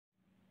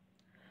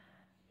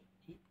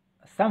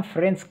Some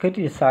friends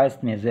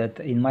criticized me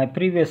that in my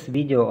previous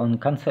video on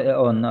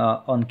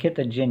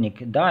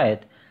ketogenic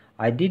diet,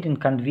 I didn't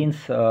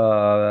convince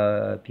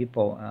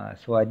people,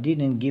 so I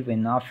didn't give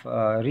enough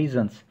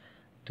reasons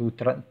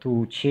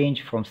to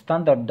change from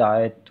standard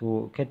diet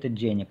to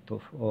ketogenic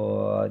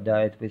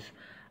diet with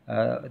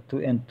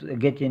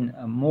getting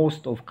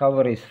most of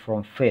calories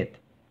from fat.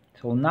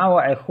 So now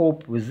I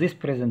hope with this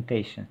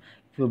presentation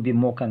it will be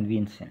more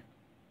convincing.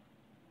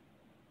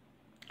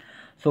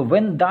 So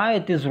when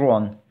diet is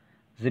wrong,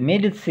 the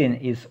medicine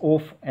is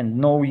off and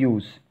no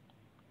use.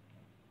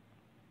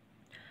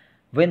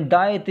 When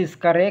diet is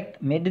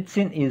correct,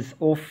 medicine is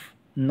off,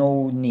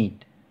 no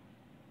need.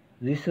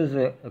 This is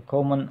a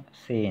common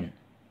saying.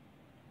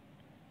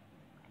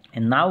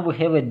 And now we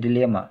have a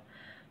dilemma.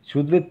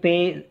 Should we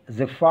pay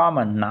the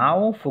farmer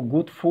now for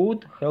good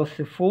food,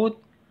 healthy food,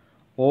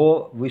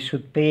 or we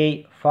should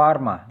pay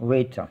farmer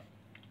later?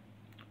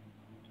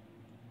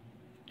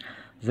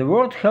 The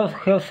World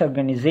Health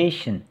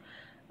Organization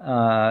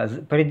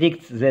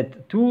predicts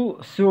that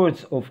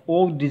 2/3 of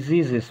all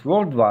diseases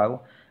worldwide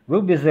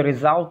will be the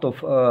result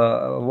of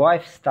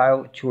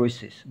lifestyle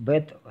choices,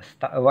 bad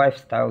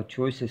lifestyle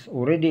choices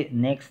already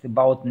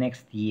about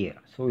next year.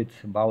 So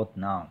it's about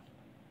now.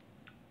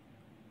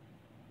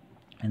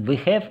 And we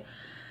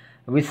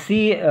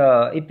see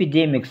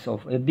epidemics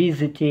of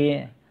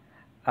obesity,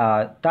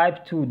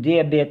 type 2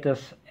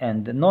 diabetes,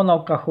 and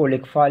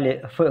non-alcoholic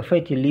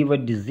fatty liver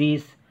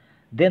disease,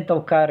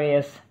 dental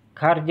caries,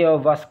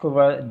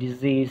 cardiovascular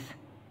disease,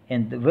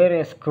 and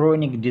various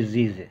chronic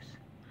diseases.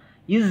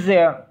 Is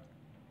there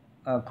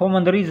a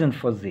common reason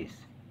for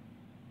this?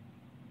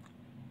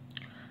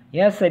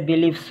 Yes, I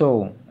believe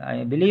so.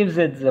 I believe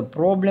that the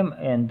problem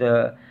and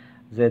the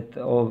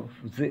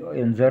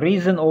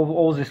reason of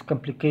all these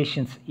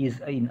complications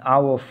is in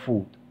our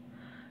food.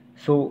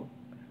 So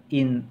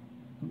in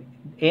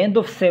end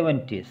of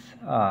 70s,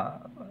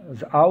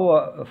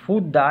 our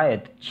food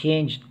diet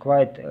changed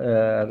quite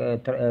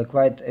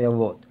a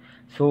lot.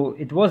 So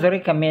it was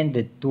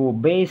recommended to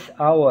base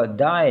our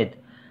diet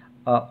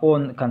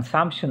on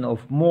consumption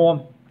of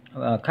more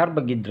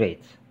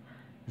carbohydrates.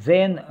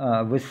 Then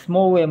with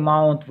small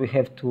amount we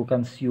have to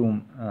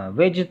consume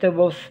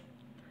vegetables,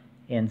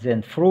 and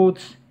then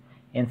fruits,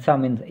 and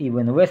some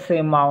even lesser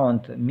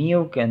amount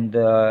milk and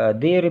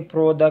dairy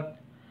product,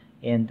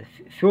 and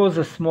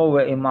further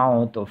smaller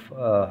amount of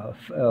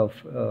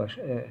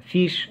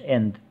fish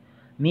and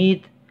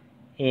meat,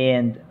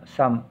 and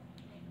some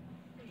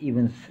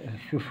even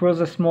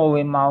further small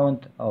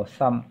amount of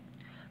some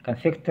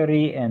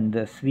confectionery and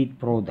sweet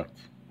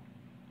products.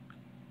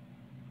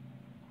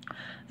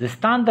 The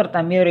standard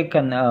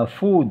American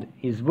food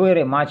is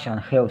very much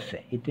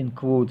unhealthy. It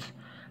includes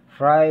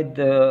fried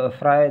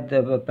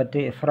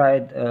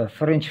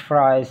French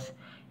fries,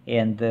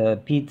 and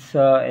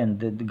pizza,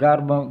 and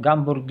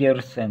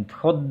hamburgers, and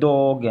hot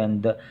dog,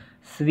 and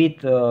sweet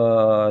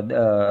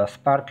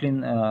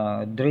sparkling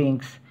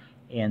drinks,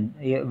 and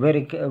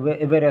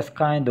various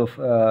kind of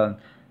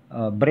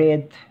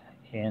bread,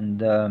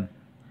 and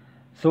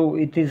so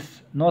it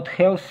is not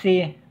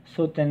healthy,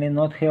 certainly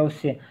not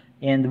healthy.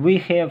 And we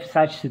have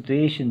such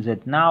situations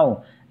that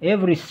now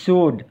every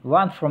third,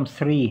 1 from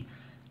 3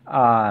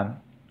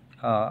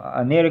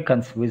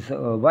 Americans with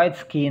white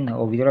skin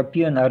of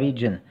European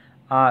origin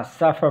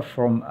suffer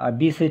from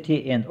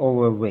obesity and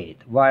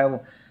overweight,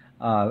 while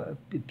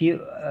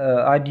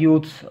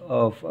adults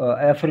of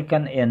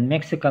African and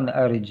Mexican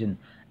origin,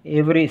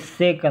 every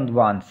second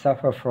one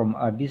suffer from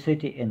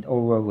obesity and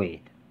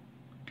overweight.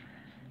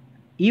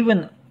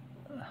 Even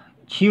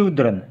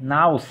children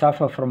now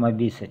suffer from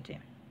obesity.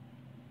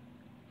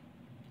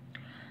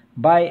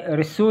 By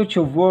research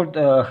of World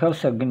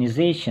Health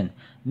Organization,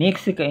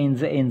 Mexico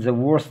in the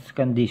worst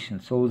condition.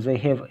 So they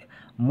have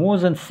more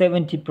than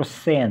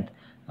 70%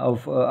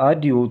 of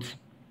adults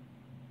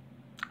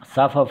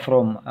suffer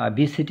from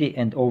obesity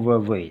and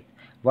overweight,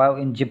 while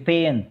in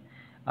Japan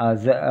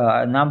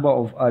the number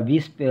of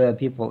obese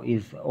people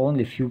is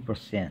only few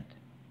percent.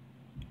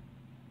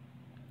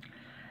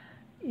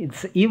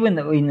 It's even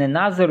in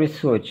another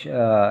research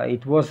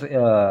it was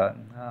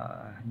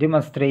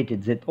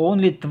demonstrated that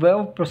only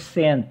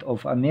 12%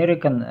 of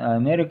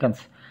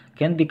Americans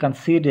can be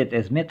considered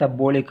as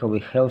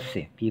metabolically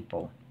healthy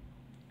people.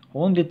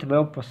 Only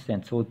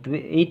 12%. So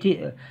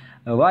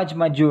a large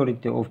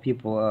majority of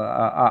people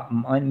are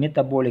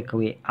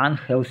metabolically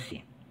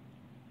unhealthy.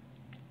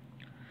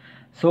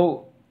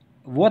 So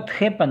what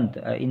happened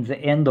in the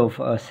end of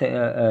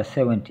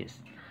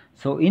 70s?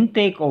 So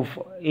intake of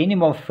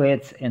animal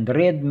fats and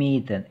red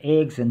meat and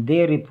eggs and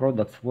dairy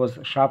products was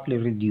sharply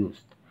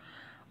reduced.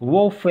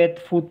 Low-fat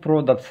food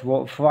products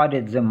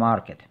flooded the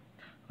market,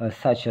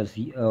 such as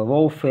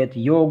low-fat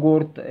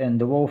yogurt and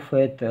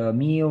low-fat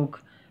milk,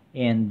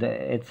 and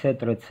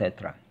etc.,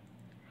 etc.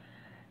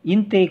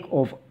 Intake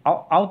of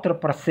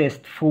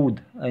ultra-processed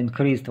food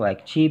increased,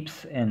 like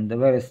chips and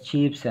various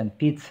chips and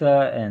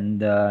pizza and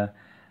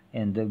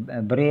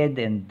bread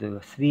and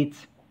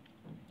sweets.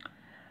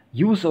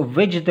 Use of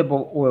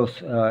vegetable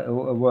oils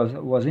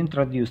was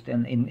introduced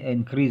and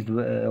increased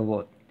a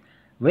lot.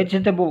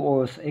 Vegetable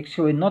oils,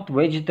 actually not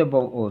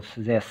vegetable oils,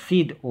 they are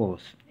seed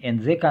oils,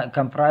 and they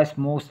comprise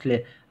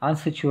mostly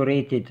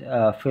unsaturated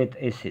fat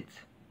acids.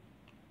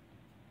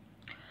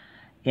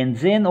 And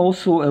then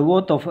also a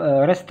lot of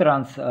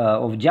restaurants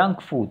of junk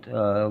food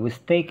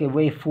with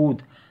takeaway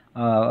food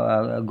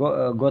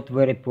got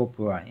very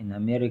popular in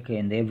America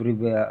and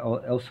everywhere,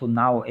 also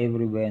now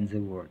everywhere in the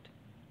world.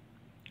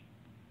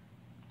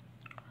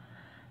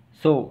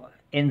 So,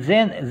 and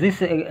then this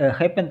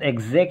happened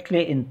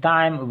exactly in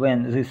time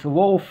when this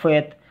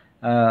low-fat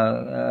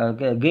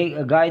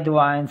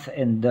guidelines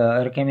and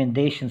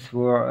recommendations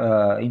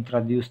were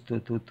introduced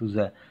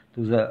to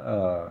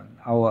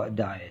our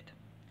diet.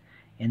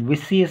 And we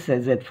see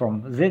that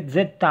from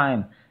that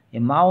time,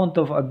 amount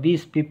of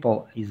obese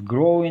people is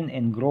growing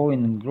and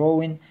growing and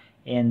growing,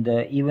 and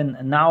even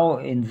now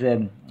in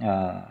the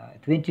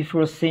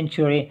 21st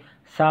century,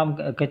 some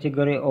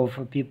category of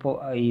people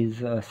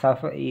is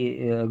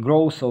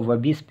growth of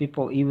obese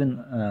people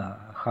even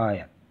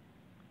higher.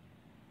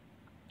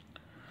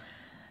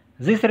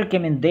 This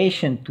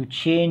recommendation to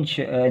change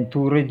and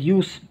to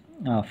reduce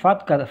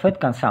fat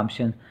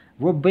consumption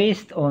were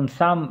based on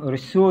some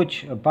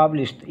research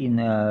published in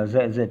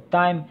that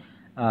time,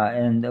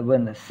 and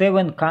when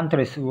 7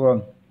 countries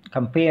were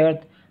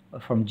compared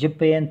from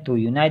Japan to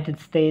United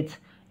States,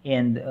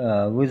 and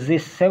with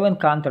these 7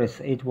 countries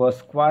it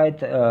was quite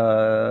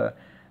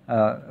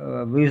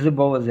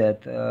visible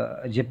that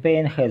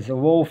Japan has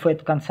low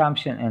fat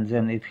consumption, and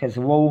then it has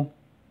low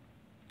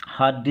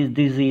heart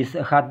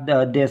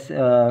death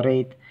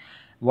rate,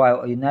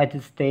 while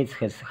United States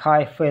has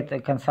high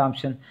fat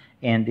consumption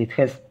and it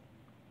has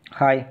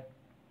high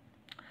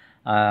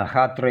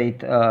heart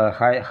rate,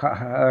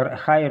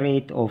 high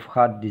rate of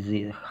heart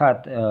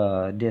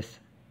death.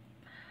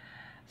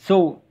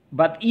 So,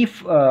 but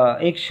if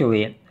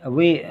actually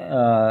we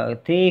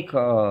take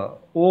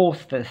all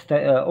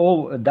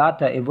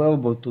data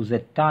available to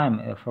that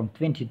time from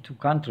 22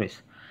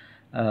 countries,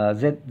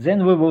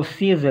 then we will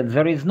see that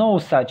there is no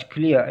such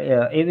clear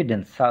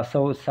evidence,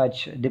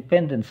 such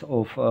dependence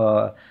of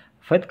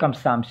fat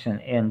consumption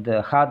and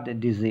heart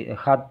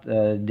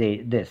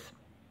death.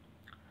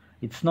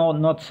 It's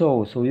not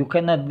so. So you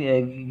cannot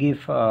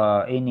give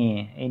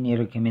any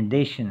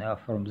recommendation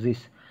from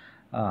this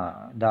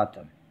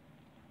data.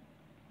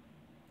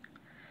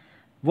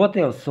 What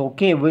else?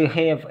 Okay, we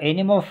have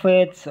animal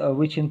fats,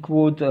 which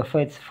include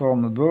fats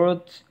from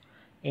birds,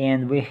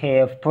 and we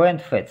have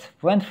plant fats.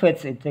 Plant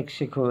fats, it's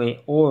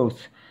actually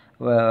oils,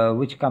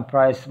 which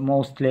comprise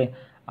mostly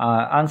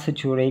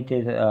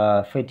unsaturated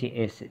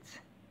fatty acids,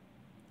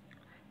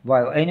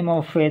 while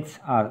animal fats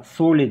are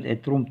solid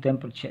at room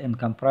temperature and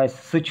comprise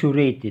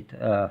saturated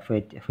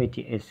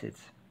fatty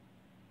acids.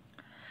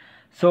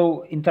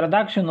 So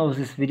introduction of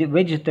these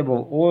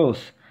vegetable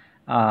oils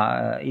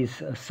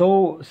is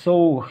so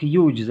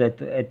huge that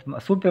at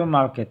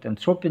supermarket and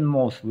shopping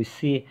malls we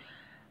see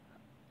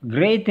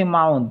various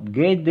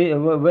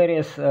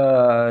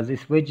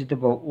these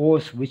vegetable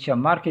oils which are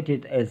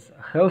marketed as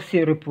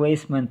healthy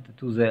replacement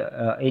to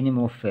the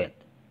animal fat.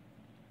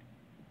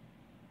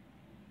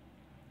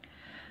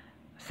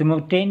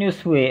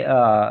 Simultaneously,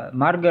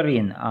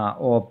 margarine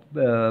or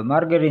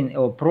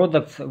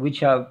products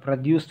which are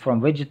produced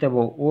from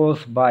vegetable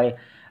oils by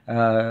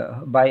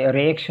a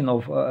reaction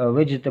of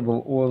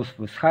vegetable oils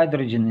with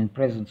hydrogen in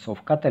presence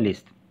of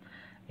catalyst,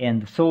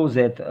 and so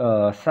that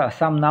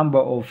some number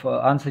of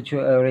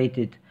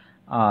unsaturated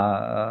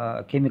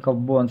chemical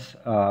bonds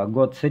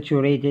got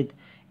saturated,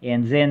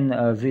 and then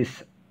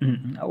these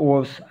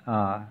oils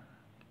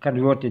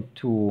converted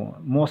to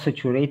more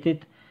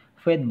saturated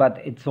fat,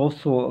 but it's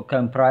also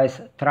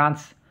comprised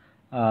trans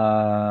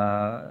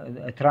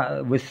fat.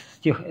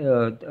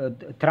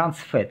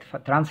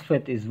 Trans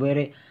fat is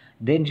very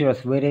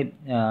dangerous,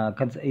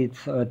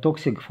 it's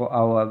toxic for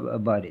our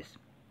bodies.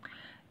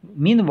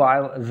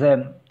 Meanwhile,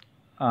 the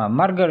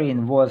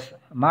margarine was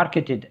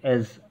marketed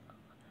as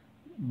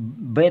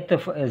better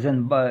as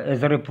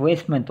a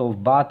replacement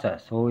of butter,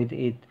 so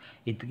it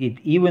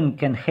even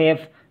can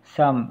have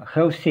some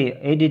healthy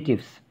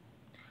additives.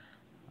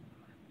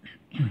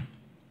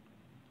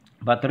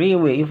 But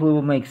really, if we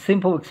will make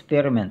simple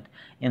experiment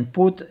and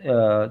put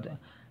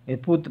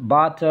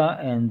butter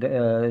and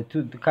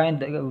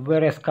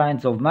various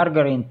kinds of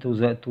margarine to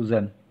the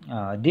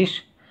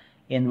dish,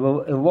 and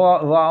will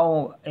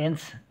allow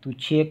ants to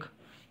check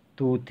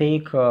to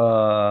take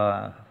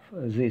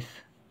this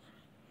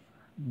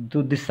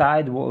to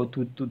decide what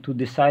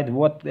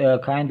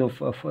kind of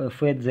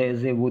fat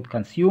they would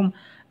consume.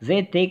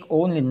 They take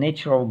only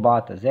natural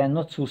butter. They are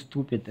not so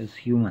stupid as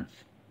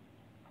humans.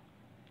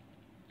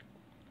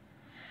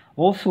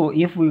 Also,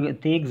 if we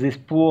take this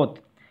plot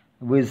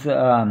with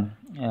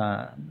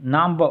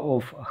number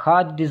of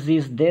heart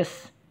disease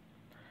deaths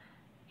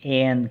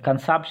and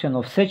consumption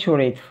of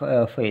saturated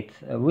fat,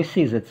 we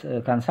see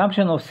that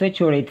consumption of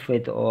saturated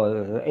fat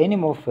or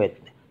animal fat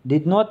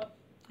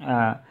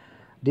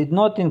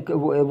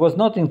was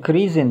not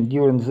increasing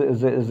during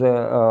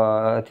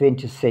the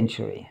 20th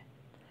century,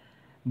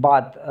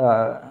 but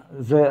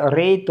the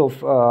rate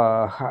of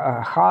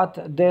heart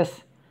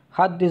death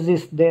Heart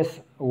disease deaths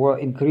were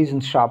increasing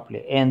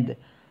sharply, and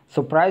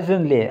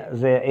surprisingly,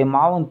 the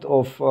amount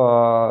of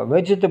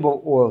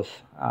vegetable oils,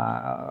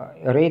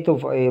 rate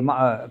of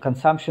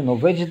consumption of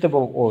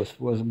vegetable oils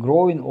was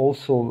growing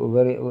also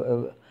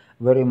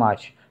very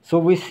much. So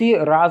we see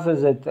rather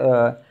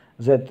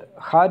that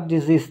heart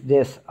disease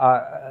deaths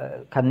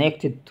are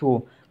connected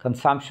to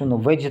consumption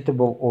of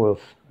vegetable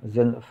oils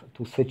than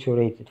to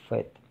saturated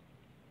fat.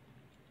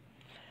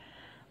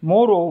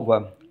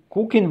 Moreover,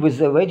 cooking with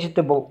the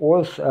vegetable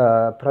oils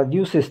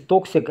produces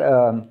toxic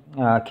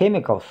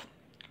chemicals.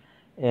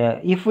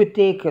 If we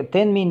take a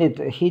 10-minute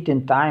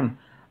heating time,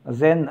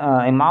 then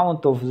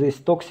amount of these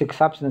toxic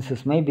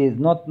substances may be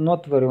not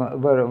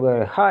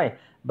very high,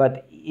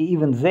 but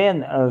even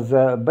then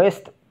the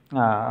best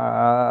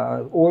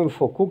oil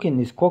for cooking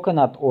is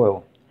coconut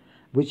oil,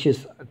 which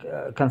is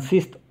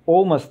consists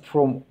almost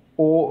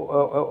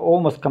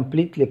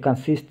completely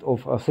consists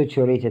of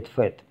saturated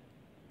fat.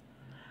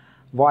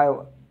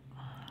 While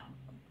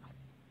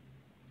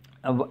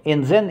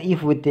and then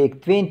if we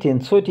take 20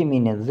 and 30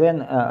 minutes,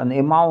 then an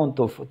amount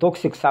of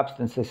toxic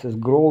substances is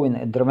growing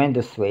a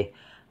tremendous way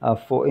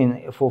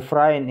for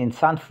frying in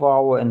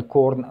sunflower and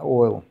corn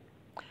oil.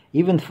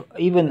 Even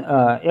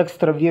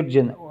extra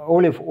virgin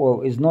olive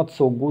oil is not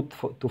so good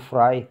to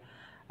fry,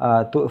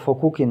 for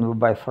cooking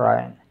by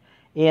frying.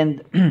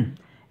 And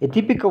a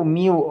typical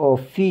meal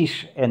of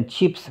fish and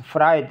chips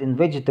fried in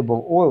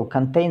vegetable oil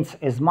contains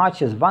as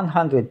much as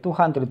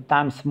 100-200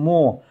 times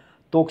more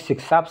toxic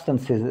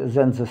substances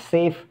than the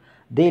safe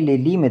daily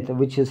limit,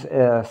 which is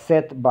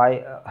set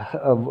by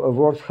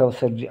World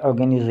Health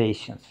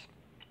Organizations.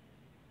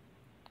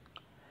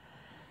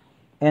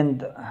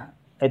 And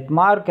at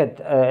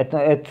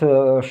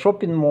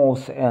shopping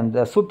malls and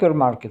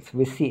supermarkets,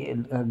 we see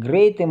a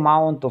great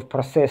amount of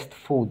processed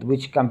food,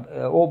 which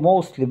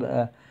mostly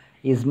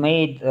is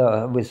made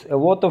with a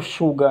lot of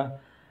sugar,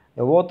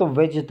 a lot of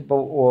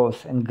vegetable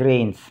oils and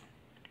grains.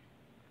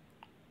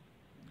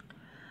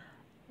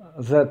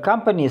 The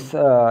companies,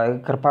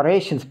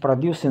 corporations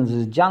producing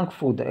this junk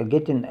food are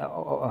getting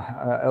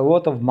a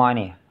lot of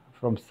money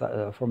from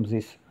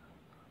this.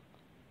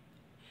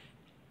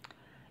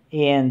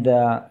 And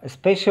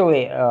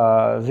especially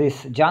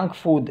this junk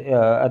food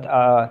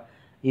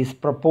is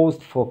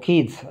proposed for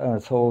kids.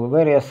 So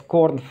various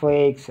corn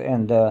flakes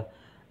and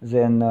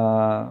then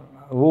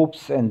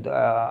whoops and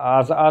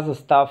other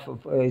stuff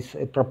is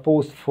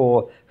proposed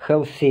for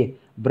healthy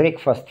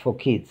breakfast for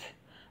kids.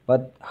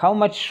 But how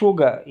much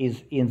sugar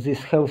is in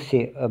this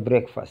healthy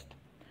breakfast?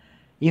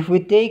 If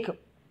we take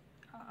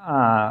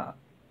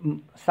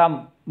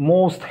some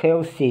most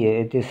healthy,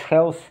 it is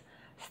health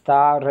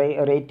star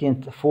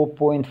rating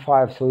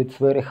 4.5, so it's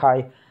very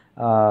high,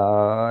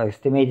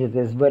 estimated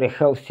as very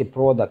healthy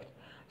product.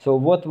 So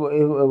what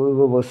we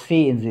will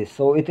see in this?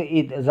 So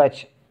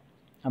such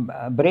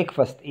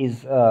breakfast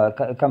is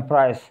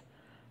comprise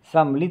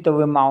some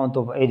little amount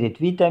of added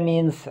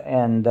vitamins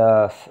and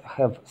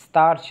have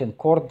starch and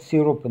corn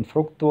syrup and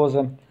fructose,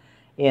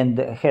 and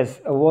has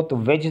a lot of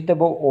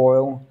vegetable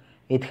oil.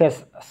 It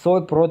has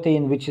soy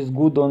protein, which is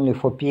good only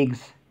for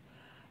pigs,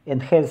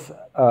 and has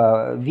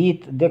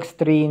wheat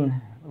dextrine,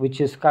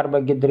 which is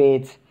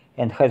carbohydrates,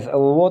 and has a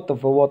lot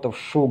of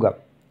sugar.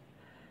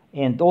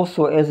 And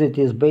also, as it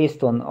is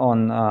based on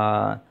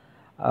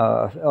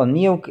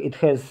milk, it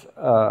has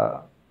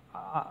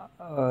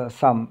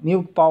some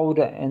milk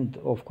powder and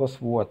of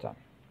course water.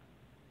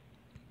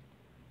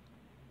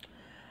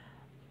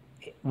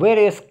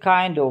 Various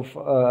kind of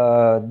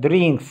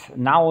drinks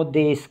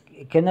nowadays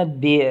cannot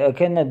be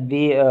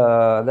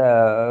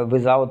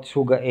without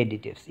sugar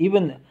additives.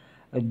 Even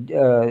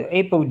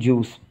apple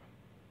juice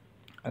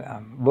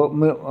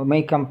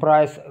may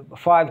comprise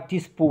 5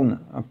 teaspoons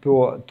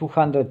per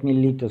 200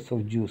 milliliters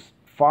of juice.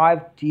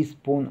 5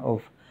 teaspoons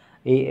of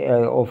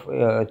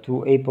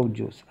apple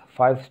juice.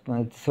 5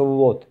 spoons, it's a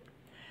lot.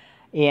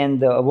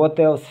 And what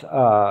else?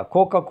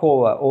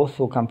 Coca-Cola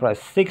also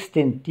comprises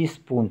 16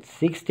 teaspoons.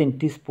 16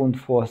 teaspoons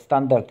for a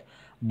standard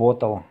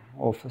bottle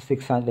of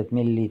 600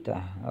 milliliter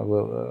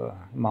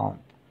amount.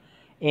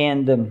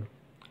 And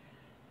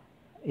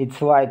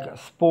it's like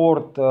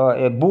sport,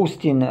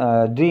 boosting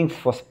drinks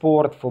for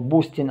sport, for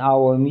boosting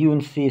our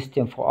immune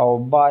system, for our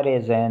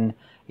bodies, and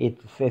it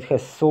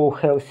has so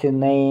healthy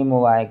name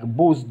like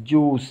Boost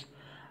Juice,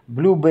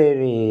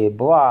 Blueberry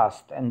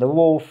Blast, and the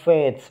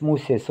low-fat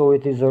smoothie. So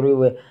it is a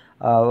really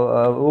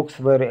looks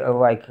very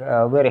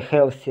very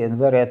healthy and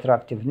very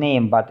attractive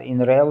name, but in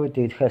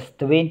reality it has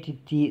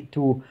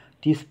 22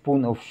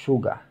 teaspoons of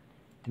sugar.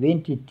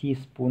 20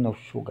 teaspoons of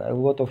sugar, a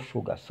lot of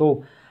sugar.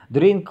 So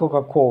drink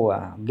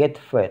Coca-Cola, get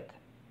fat.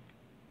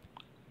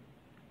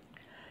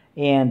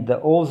 And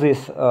all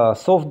these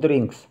soft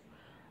drinks,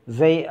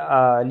 they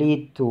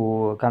lead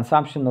to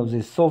consumption of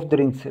these soft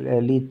drinks,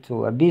 lead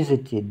to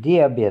obesity,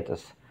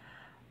 diabetes,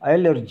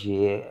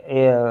 allergy,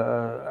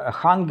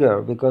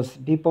 hunger, because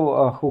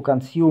people who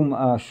consume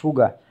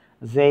sugar,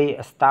 they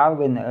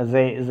starving.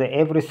 They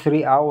every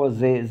 3 hours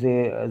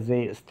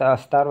they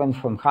starving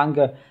from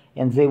hunger,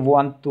 and they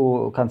want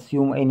to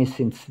consume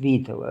anything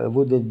sweet.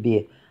 Would it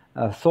be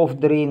soft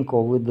drink,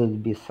 or will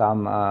it be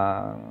some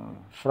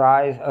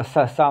fries,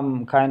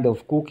 some kind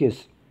of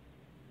cookies.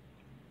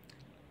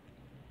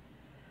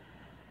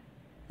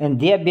 And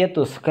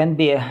diabetes can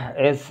be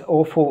as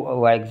awful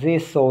like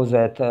this, so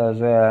that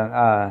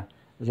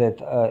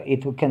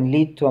it can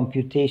lead to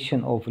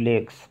amputation of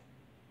legs.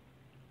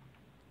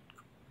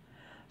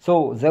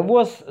 So there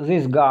was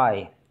this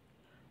guy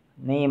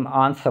named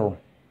Ansel,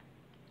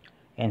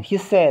 and he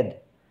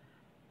said,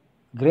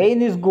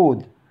 grain is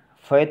good,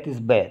 fat is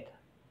bad.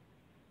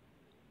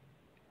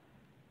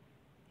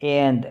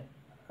 And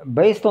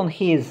based on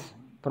his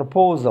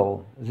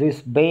proposal,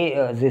 this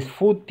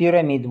food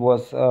pyramid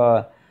was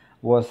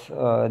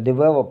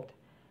developed,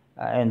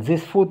 and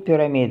this food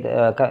pyramid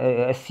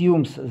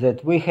assumes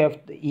that we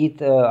have to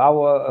eat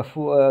our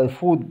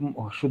food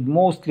should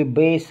mostly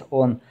base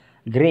on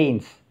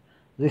grains.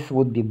 This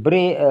would be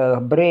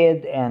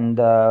bread and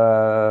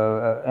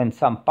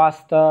some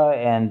pasta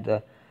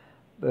and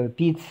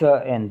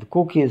pizza and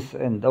cookies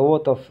and a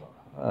lot of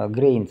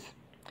grains.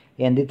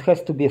 And it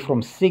has to be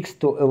from 6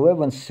 to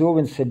 11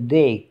 servings a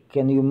day.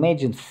 Can you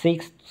imagine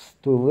 6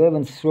 to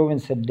 11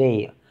 servings a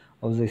day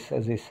of this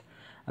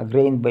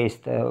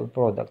grain-based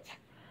products?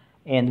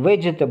 And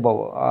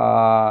vegetable,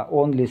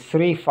 only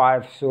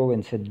 3-5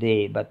 servings a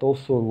day, but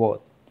also a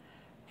lot.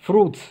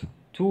 Fruits,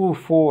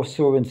 2-4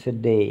 servings a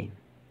day.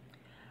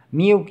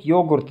 Milk,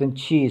 yogurt, and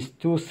cheese,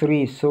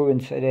 2-3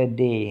 servings a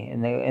day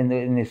in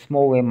a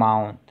small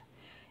amount.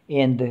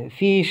 And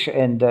fish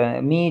and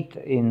meat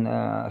in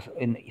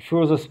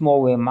further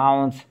small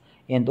amounts,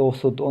 and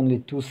also only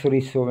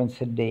 2-3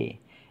 servings a day.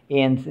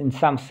 And in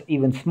some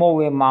even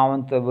smaller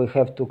amount, we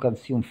have to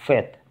consume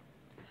fat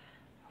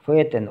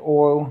and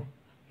oil,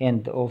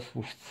 and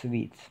also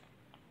sweets.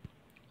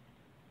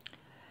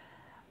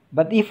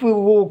 But if we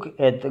look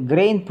at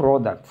grain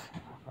products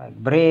like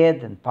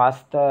bread and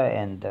pasta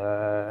and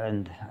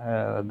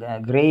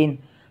grain,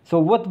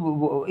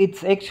 so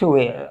it's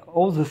actually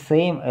all the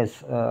same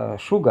as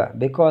sugar,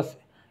 because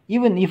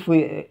even if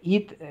we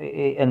eat,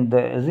 and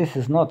this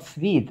is not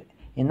sweet,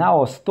 in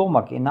our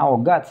stomach, in our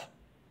guts,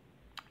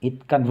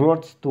 it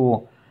converts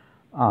to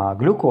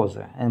glucose,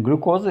 and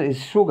glucose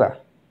is sugar.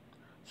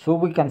 So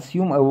we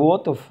consume a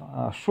lot of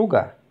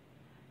sugar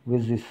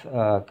with these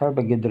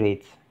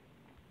carbohydrates.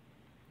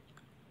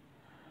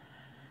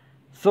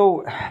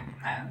 So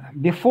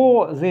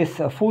before this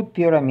food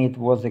pyramid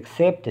was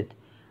accepted,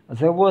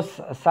 there was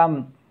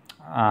some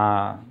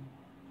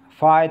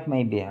fight,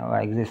 maybe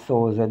like this,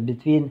 so that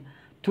between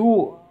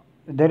two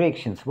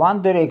directions.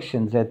 One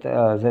direction that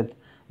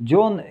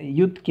John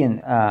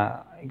Yudkin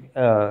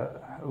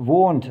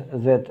warned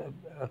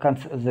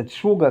that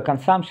sugar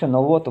consumption, a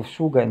lot of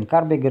sugar and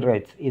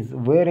carbohydrates, is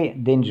very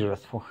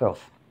dangerous for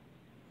health,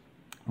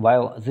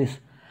 while this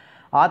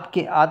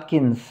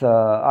Atkins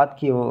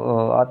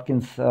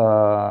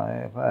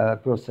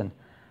person,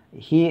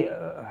 he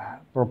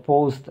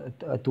proposed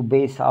to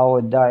base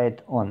our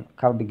diet on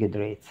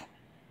carbohydrates.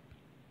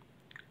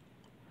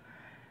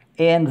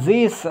 And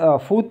this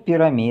food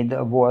pyramid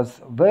was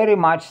very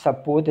much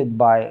supported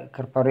by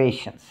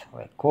corporations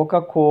like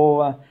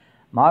Coca-Cola,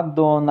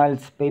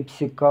 McDonald's,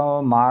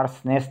 PepsiCo,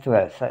 Mars,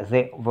 Nestle. So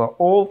they were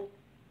all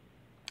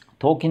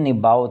talking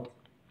about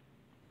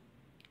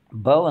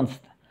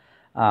balanced,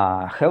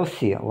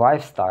 healthy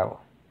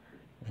lifestyle,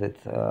 that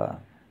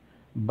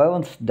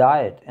balanced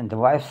diet and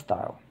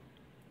lifestyle,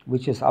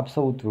 which is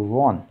absolutely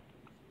wrong.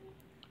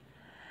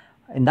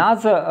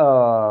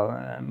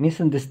 Another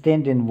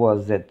misunderstanding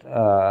was that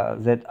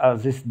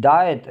this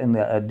diet and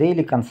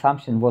daily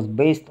consumption was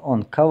based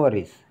on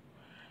calories,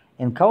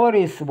 and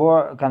calories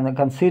were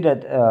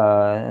considered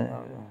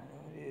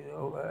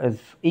as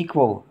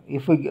equal.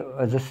 If we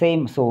the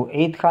same, so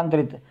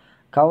 800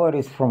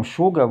 calories from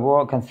sugar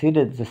were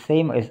considered the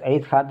same as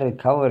 800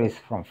 calories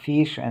from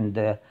fish and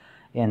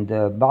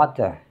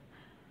butter.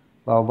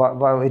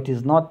 Well, it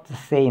is not the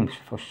same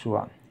for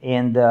sure.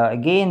 And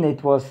again,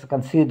 it was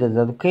considered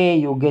that, okay,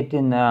 you get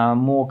in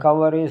more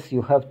calories,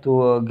 you have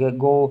to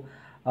go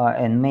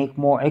and make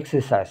more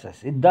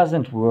exercises. It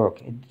doesn't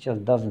work. It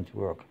just doesn't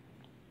work.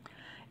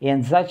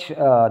 And such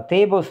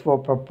tables were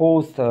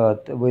proposed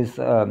with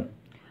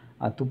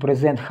to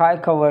present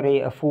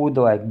high-calorie food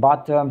like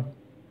butter,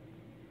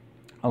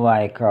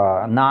 like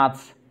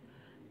nuts,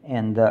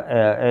 and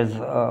as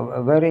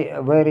very,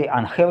 very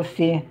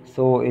unhealthy.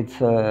 So it's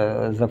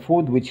the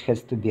food which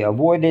has to be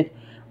avoided,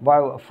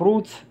 while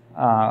fruits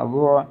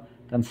were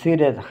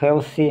considered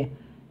healthy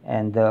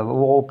and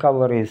low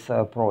calories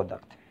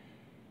product.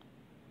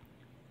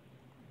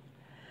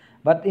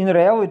 But in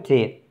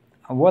reality,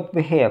 what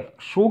we have,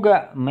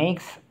 sugar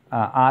makes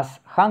us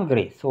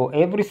hungry. So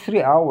every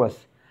 3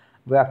 hours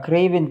we are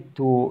craving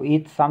to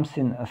eat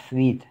something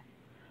sweet.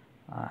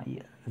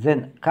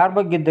 Then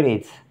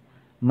carbohydrates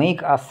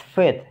make us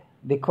fat,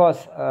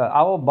 because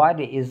our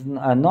body is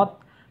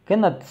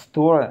cannot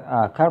store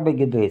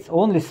carbohydrates.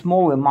 Only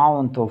small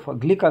amount of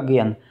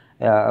glycogen,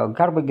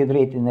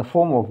 carbohydrate in the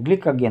form of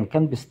glycogen,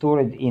 can be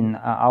stored in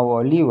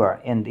our liver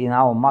and in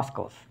our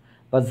muscles.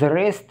 But the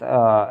rest,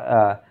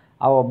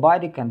 our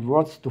body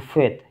converts to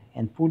fat,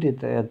 and put it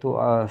to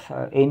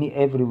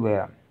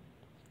everywhere.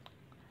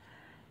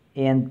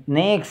 And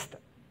next,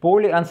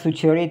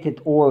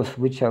 polyunsaturated oils,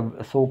 which are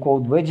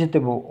so-called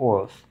vegetable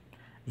oils,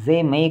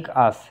 they make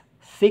us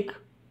sick,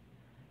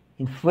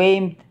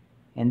 inflamed,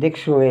 and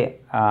actually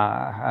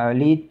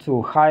lead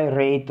to high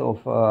rate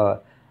of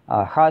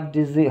heart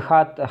disease,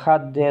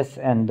 heart death,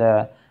 and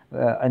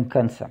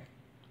cancer.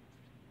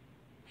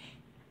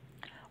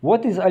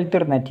 What is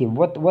alternative?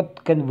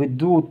 What can we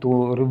do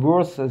to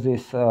reverse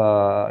this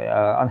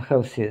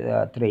unhealthy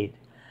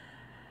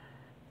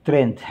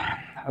trend?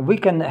 We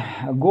can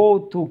go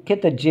to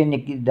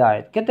ketogenic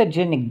diet.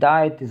 Ketogenic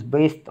diet is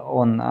based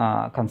on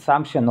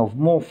consumption of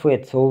more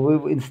fat.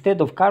 So instead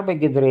of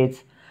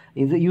carbohydrates,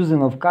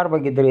 using of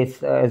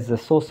carbohydrates as a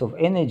source of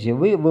energy,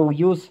 we will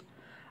use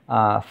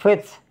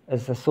fats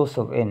as a source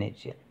of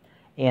energy.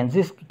 And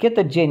this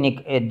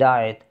ketogenic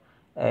diet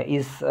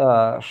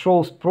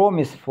shows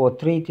promise for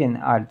treating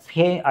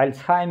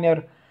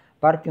Alzheimer,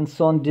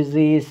 Parkinson's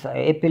disease,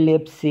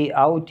 epilepsy,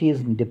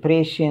 autism,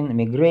 depression,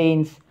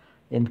 migraines,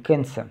 and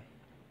cancer.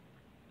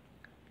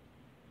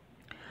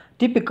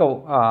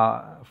 Typical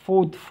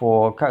food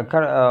for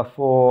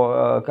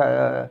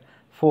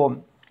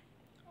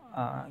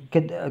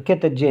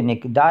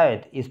ketogenic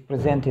diet is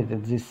presented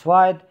at this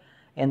slide,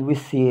 and we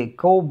see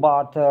cow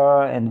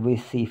butter, and we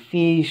see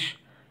fish,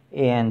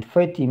 and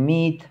fatty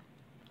meat,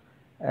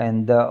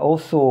 and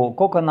also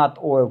coconut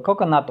oil.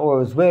 Coconut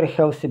oil is very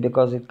healthy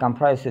because it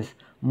comprises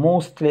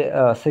mostly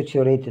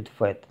saturated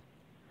fat.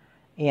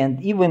 And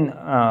even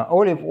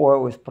olive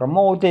oil is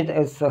promoted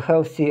as a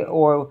healthy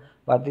oil,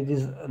 but it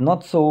is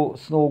not so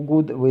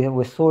good.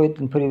 We saw it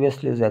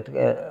previously that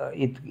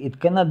it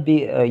cannot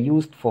be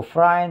used for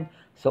frying,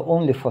 so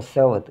only for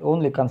salad,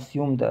 only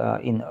consumed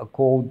in a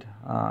cold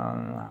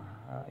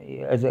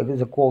as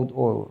a cold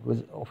oil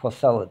for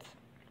salads.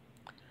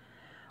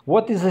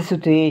 What is the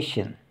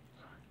situation?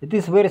 It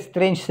is a very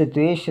strange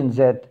situation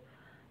that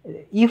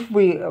if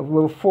we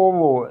will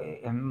follow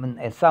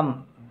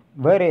some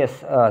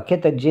various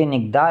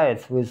ketogenic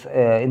diets with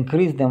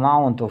increased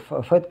amount of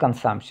fat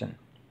consumption,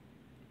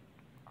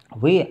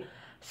 we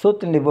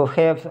certainly will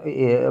have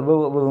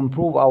will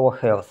improve our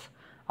health.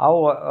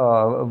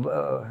 Our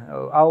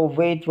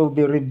weight will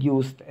be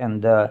reduced,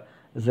 and the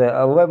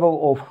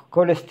level of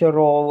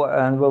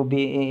cholesterol will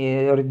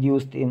be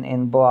reduced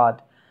in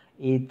blood.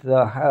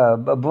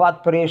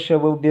 Blood pressure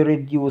will be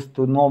reduced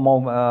to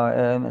normal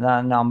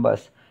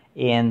numbers,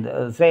 and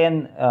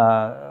then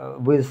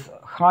with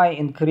high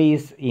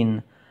increase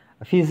in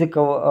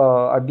physical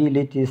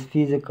abilities,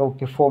 physical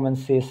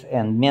performances,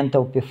 and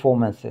mental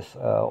performances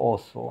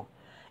also.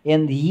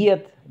 And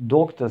yet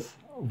doctors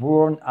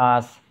warn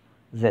us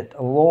that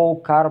a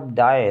low-carb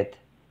diet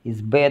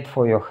is bad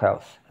for your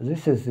health.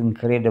 This is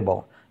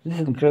incredible. This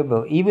is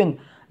incredible. Even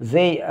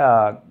the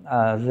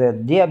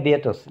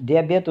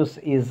diabetes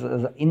is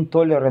the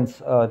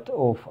intolerance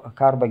of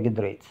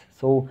carbohydrates.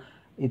 So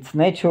it's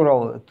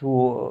natural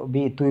to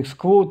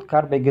exclude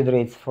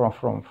carbohydrates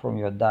from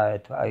your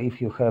diet if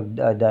you have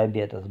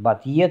diabetes.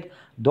 But yet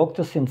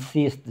doctors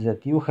insist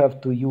that you have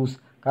to use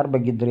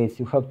carbohydrates.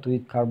 You have to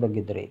eat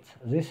carbohydrates.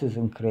 This is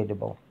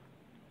incredible.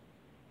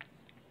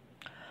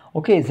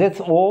 Okay, that's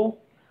all.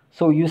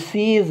 So you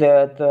see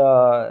that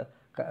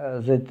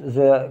that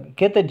the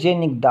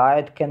ketogenic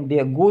diet can be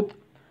a good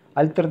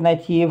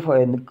alternative,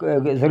 and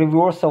the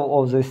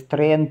reversal of this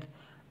trend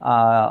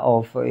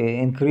of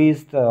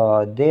increased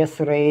death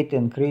rate,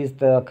 increased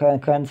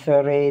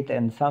cancer rate,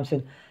 and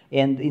something.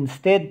 And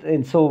instead,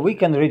 and so we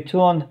can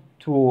return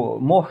to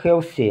more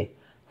healthy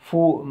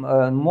food,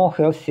 more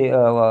healthy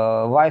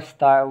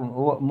lifestyle,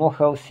 more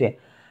healthy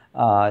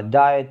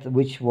diet,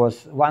 which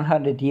was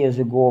 100 years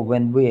ago,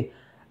 when we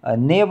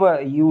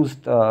never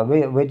used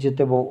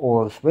vegetable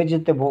oils.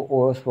 Vegetable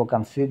oils were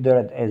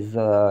considered as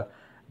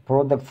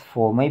products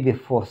for maybe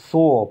for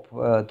soap,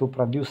 to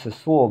produce a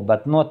soap,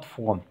 but not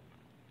for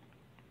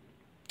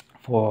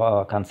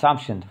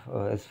consumption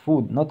as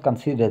food, not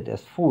considered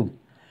as food.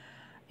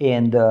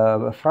 And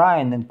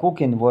frying and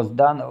cooking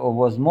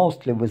was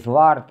mostly with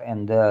lard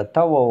and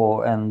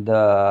tallow and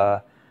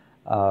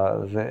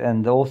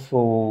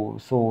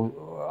also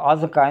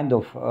other kind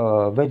of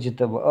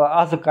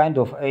other kind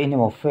of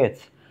animal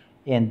fats.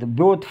 And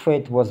bird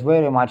fat was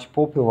very much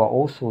popular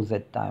also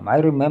that time. I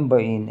remember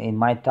in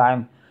my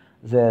time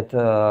that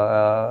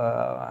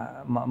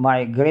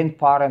my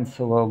grandparents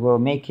were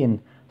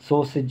making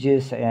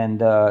sausages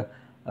and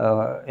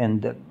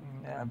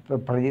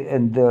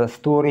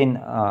storing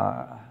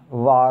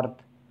lard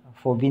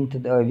for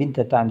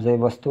winter times. They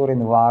were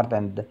storing lard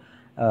and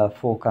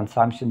for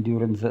consumption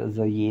during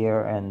the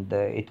year, and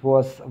it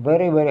was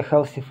very, very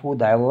healthy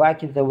food. I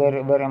liked it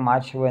very, very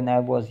much when I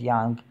was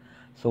young.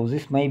 So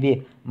this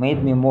maybe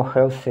made me more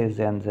healthy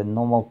than the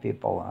normal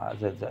people,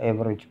 the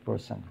average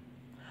person.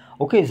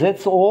 Okay,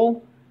 that's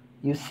all.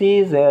 You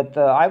see that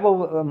I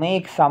will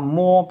make some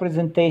more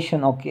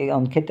presentation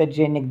on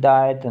ketogenic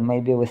diet, and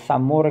maybe with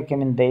some more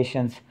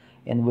recommendations,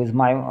 and with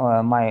my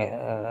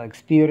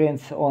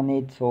experience on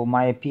it, so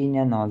my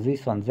opinion on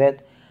this, on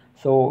that.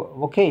 So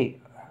okay,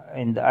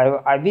 and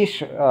I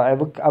wish I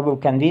will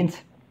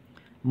convince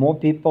more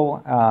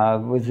people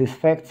with these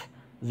facts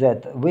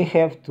that we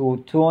have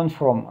to turn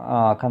from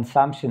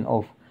consumption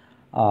of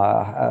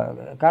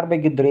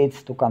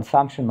carbohydrates to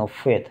consumption of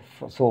fat.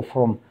 So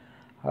from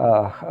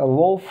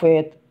low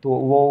fat to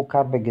low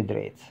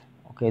carbohydrates.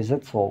 Okay,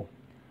 that's all.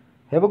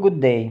 Have a good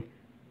day.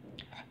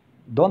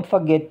 Don't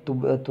forget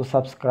to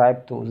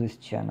subscribe to this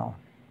channel.